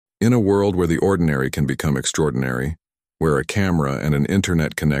In a world where the ordinary can become extraordinary, where a camera and an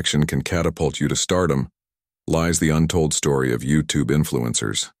internet connection can catapult you to stardom, lies the untold story of YouTube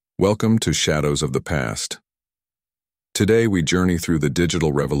influencers. Welcome to Shadows of the Past. Today we journey through the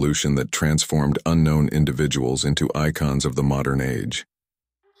digital revolution that transformed unknown individuals into icons of the modern age.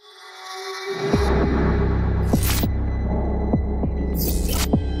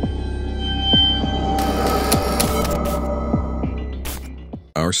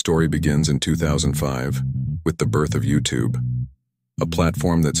 Our story begins in 2005 with the birth of YouTube, a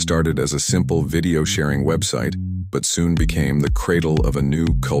platform that started as a simple video-sharing website but soon became the cradle of a new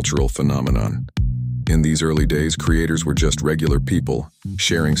cultural phenomenon. In these early days, creators were just regular people,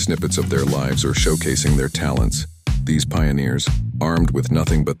 sharing snippets of their lives or showcasing their talents. These pioneers, armed with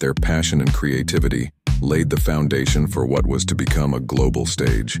nothing but their passion and creativity, laid the foundation for what was to become a global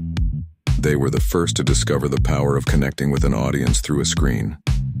stage. They were the first to discover the power of connecting with an audience through a screen.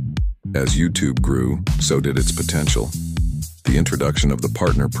 As YouTube grew, so did its potential. The introduction of the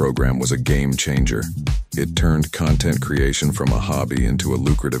partner program was a game changer. It turned content creation from a hobby into a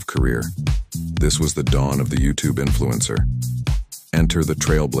lucrative career. This was the dawn of the YouTube influencer. Enter the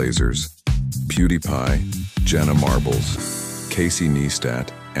trailblazers: PewDiePie, Jenna Marbles,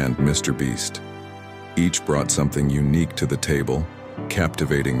 Neistat, and MrBeast. Each brought something unique to the table,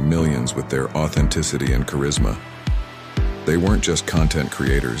 captivating millions with their authenticity and charisma. They weren't just content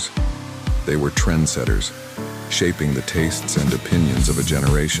creators, they were trendsetters, shaping the tastes and opinions of a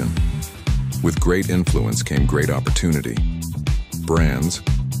generation. With great influence came great opportunity. Brands,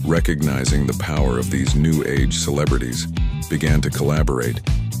 recognizing the power of these new age celebrities, began to collaborate,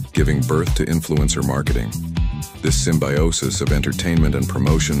 giving birth to influencer marketing. This symbiosis of entertainment and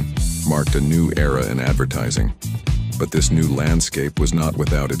promotion marked a new era in advertising. But this new landscape was not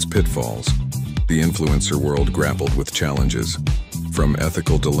without its pitfalls. The influencer world grappled with challenges, from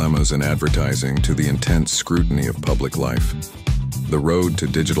ethical dilemmas in advertising to the intense scrutiny of public life. The road to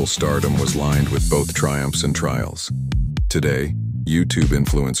digital stardom was lined with both triumphs and trials. Today, YouTube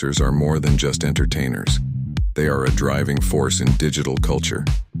influencers are more than just entertainers. They are a driving force in digital culture.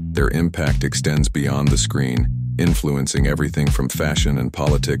 Their impact extends beyond the screen, influencing everything from fashion and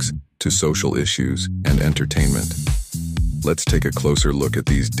politics to social issues and entertainment. Let's take a closer look at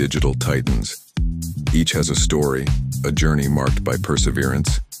these digital titans. Each has a story, a journey marked by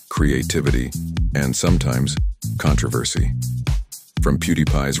perseverance, creativity, and sometimes controversy. From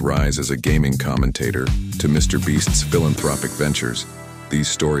PewDiePie's rise as a gaming commentator to MrBeast's philanthropic ventures, these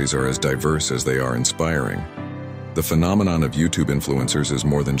stories are as diverse as they are inspiring. The phenomenon of YouTube influencers is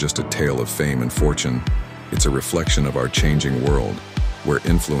more than just a tale of fame and fortune. It's a reflection of our changing world, where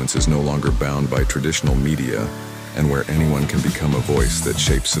influence is no longer bound by traditional media and where anyone can become a voice that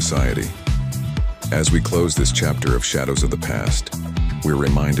shapes society. As we close this chapter of Shadows of the Past, we're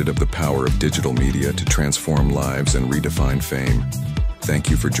reminded of the power of digital media to transform lives and redefine fame. Thank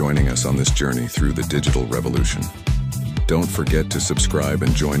you for joining us on this journey through the digital revolution. Don't forget to subscribe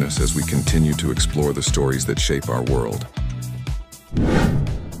and join us as we continue to explore the stories that shape our world.